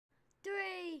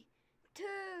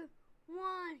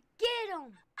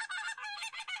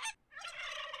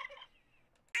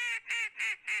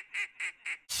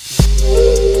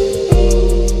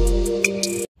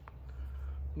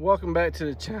welcome back to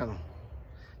the channel.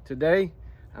 Today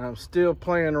I'm still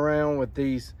playing around with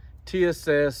these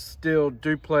TSS steel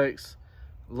duplex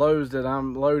loads that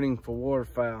I'm loading for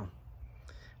waterfowl.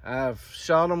 I've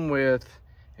shot them with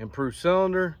improved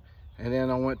cylinder, and then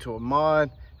I went to a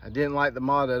mod. I didn't like the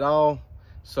mod at all.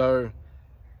 So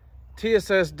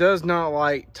TSS does not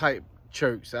like tight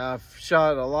chokes. I've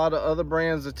shot a lot of other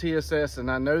brands of TSS and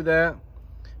I know that.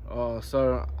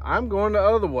 So I'm going the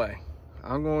other way.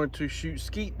 I'm going to shoot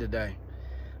Skeet today.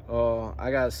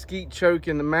 I got a Skeet choke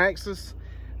in the Maxus.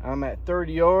 I'm at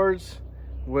 30 yards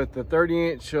with the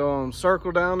 30-inch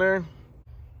circle down there.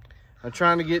 I'm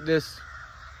trying to get this.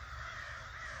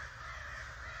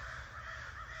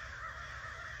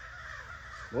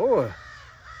 Boy,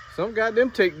 something got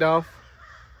them ticked off.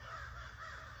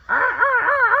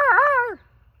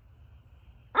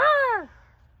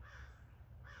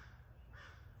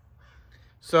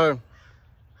 So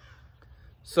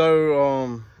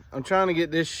I'm trying to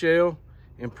get this shell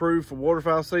improved for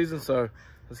waterfowl season, so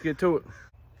let's get to it.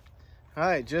 All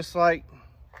right, just like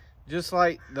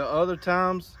the other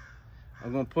times,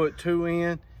 I'm gonna put 2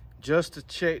 in just to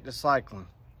check the cycling.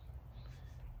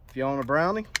 If you own a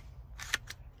brownie,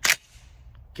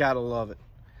 gotta love it.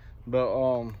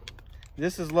 But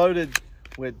this is loaded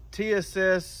with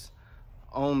TSS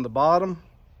on the bottom,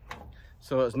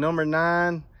 so it's number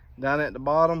 9 down at the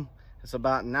bottom. It's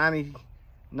about 90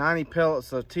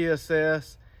 pellets of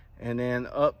TSS, and then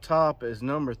up top is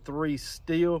number 3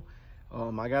 steel.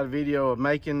 I got a video of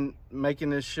making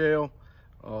this shell.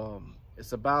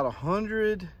 It's about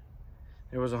 100.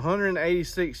 There was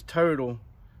 186 total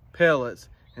pellets,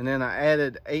 and then I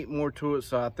added 8 more to it,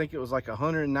 so I think it was like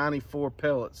 194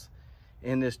 pellets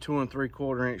in this 2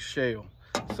 3/4 inch shell.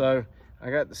 So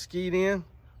I got the Skeet in.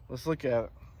 Let's look at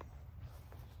it.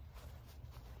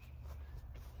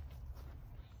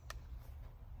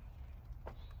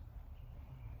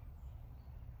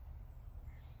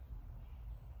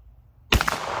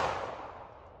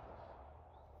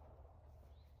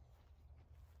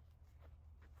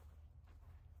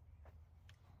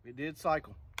 It did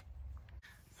cycle.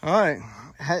 All right,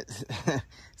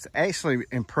 it's actually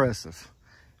impressive.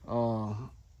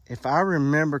 If I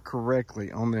remember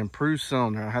correctly, on the improved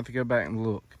cylinder, I have to go back and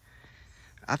look.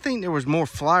 I think there was more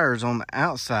flyers on the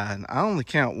outside. I only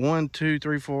count 1, 2,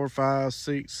 3, 4, 5,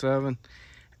 6, 7,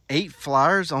 8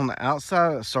 flyers on the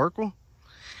outside of the circle.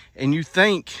 And you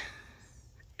think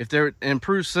if their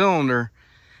improved cylinder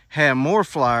had more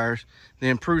flyers, the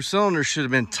improved cylinder should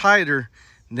have been tighter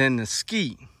than the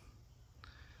Skeet.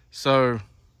 So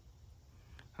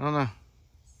I don't know.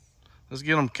 Let's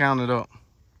get them counted up.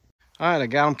 All right, I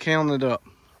got them counted up.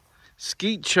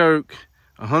 Skeet choke,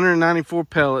 194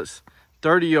 pellets,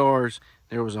 30 yards.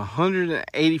 There was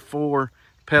 184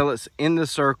 pellets in the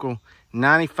circle,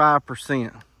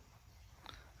 95%. Look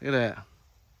at that.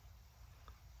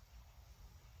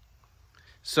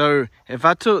 So if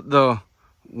I took the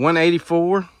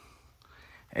 184,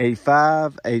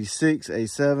 85, 86,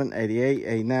 87, 88,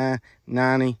 89,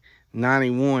 90,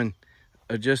 91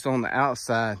 just on the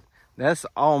outside, that's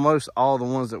almost all the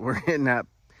ones that we're hitting at.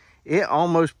 It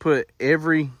almost put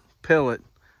every pellet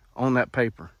on that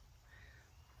paper.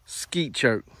 Skeet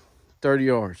choke, 30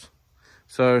 yards.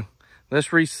 So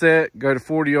let's reset, go to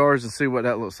 40 yards and see what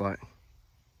that looks like.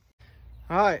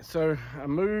 All right, so I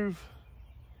move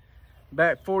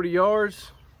back 40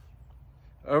 yards,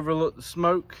 overlook the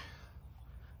smoke.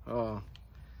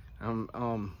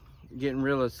 I'm getting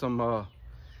rid of some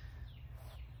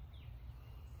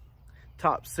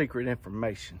top secret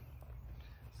information.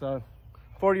 So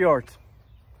 40 yards.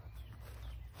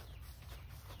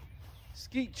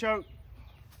 Skeet choke.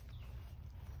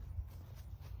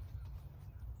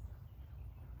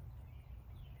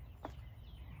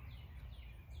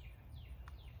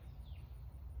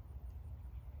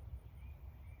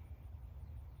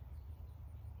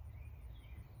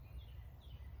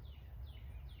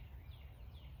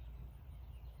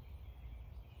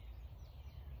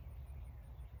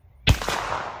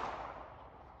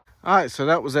 All right, so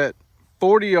that was at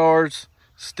 40 yards,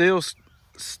 still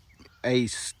a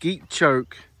Skeet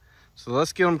choke. So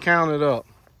let's get them counted up.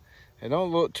 They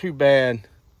don't look too bad.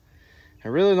 I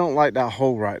really don't like that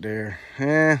hole right there.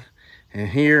 And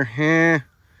here,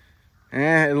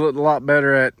 it looked a lot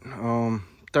better at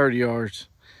 30 yards.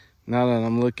 Now that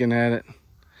I'm looking at it.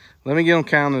 Let me get them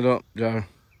counted up, Joe.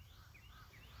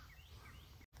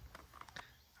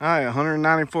 All right,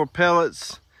 194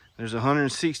 pellets. There's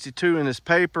 162 in this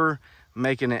paper,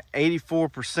 making it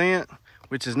 84%,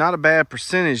 which is not a bad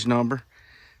percentage number.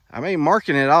 I mean,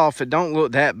 marking it off, it don't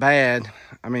look that bad.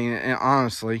 I mean,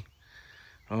 honestly,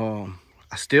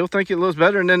 I still think it looks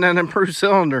better than that improved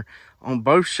cylinder on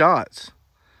both shots.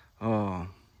 I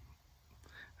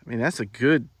mean, that's a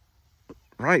good,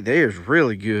 right there is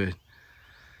really good.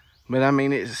 But I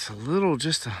mean, it's a little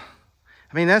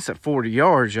I mean, that's at 40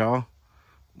 yards, y'all,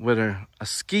 with a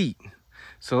Skeet.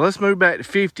 So let's move back to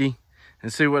 50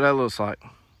 and see what that looks like.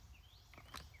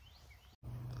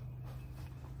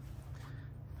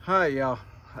 All right, y'all,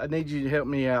 I need you to help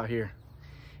me out here.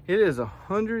 It is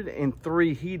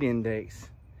 103 heat index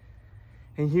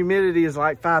and humidity is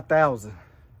like 5,000.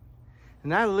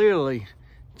 And I literally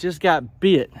just got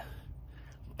bit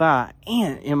by an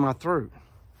ant in my throat.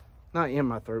 Not in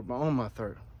my throat, but on my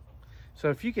throat. So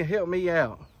if you can help me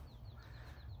out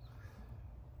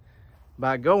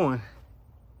by going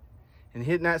and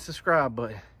hitting that subscribe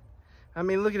button. I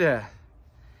mean, look at that.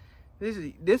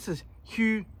 This is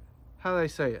huge. How do they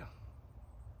say it?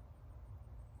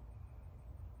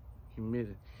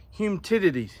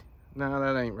 Humidity. No,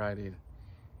 that ain't right either.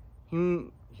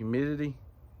 Humidity.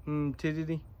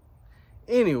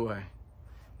 Anyway,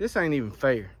 this ain't even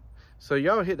fair. So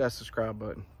y'all hit that subscribe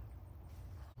button.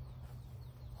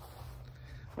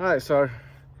 All right, so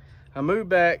I moved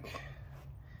back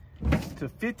to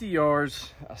 50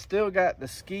 yards. I still got the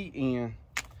Skeet in.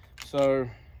 So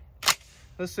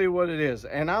let's see what it is.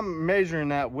 And I'm measuring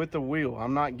that with the wheel.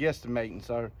 I'm not guesstimating,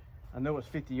 so I know it's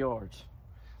 50 yards.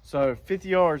 So 50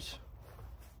 yards.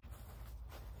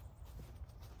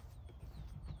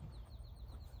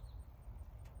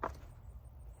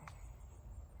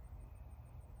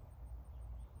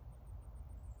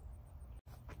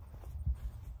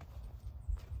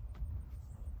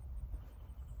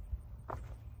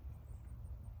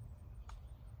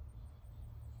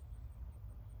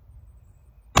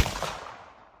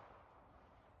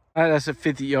 All right, that's at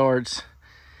 50 yards.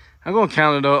 I'm gonna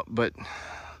count it up, but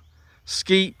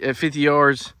Skeet at 50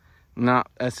 yards, nah,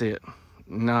 that's it.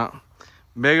 Nah,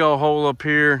 big old hole up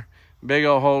here, big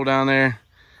old hole down there,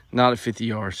 not at 50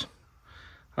 yards.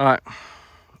 All right,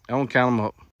 I'm gonna count them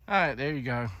up. All right, there you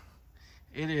go.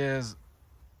 It is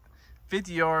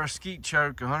 50 yards Skeet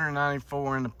choke,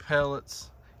 194 in the pellets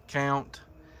count,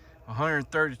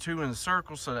 132 in the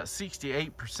circle, so that's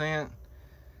 68%.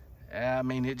 I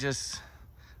mean, it just,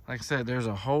 like I said, there's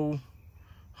a hole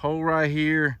right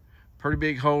here, pretty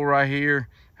big hole right here.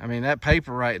 I mean, that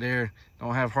paper right there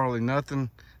don't have hardly nothing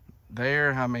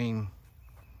there. I mean,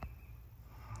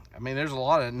 there's a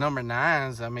lot of number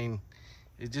 9s. I mean,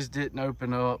 it just didn't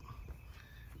open up.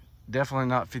 Definitely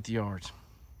not 50 yards.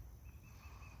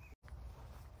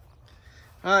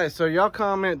 All right, so y'all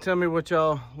comment, tell me what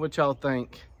y'all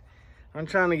think. I'm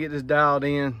trying to get this dialed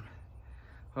in.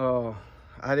 I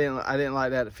didn't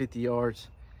like that at 50 yards.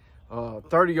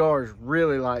 30 yards,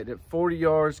 really liked it. 40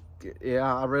 yards,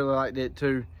 yeah, I really liked it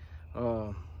too.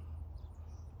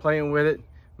 Playing with it,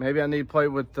 maybe I need to play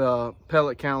with the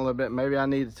pellet count a little bit. Maybe I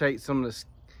need to take some of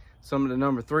the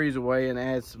number 3s away and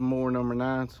add some more number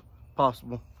 9s,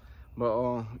 possible.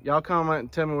 But y'all comment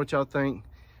and tell me what y'all think.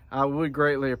 I would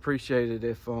greatly appreciate it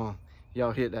if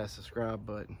y'all hit that subscribe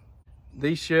button.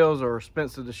 These shells are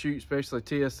expensive to shoot, especially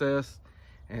TSS,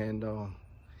 and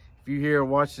if you're here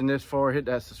watching this far, hit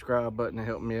that subscribe button to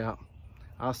help me out.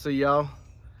 I'll see y'all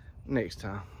next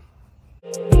time.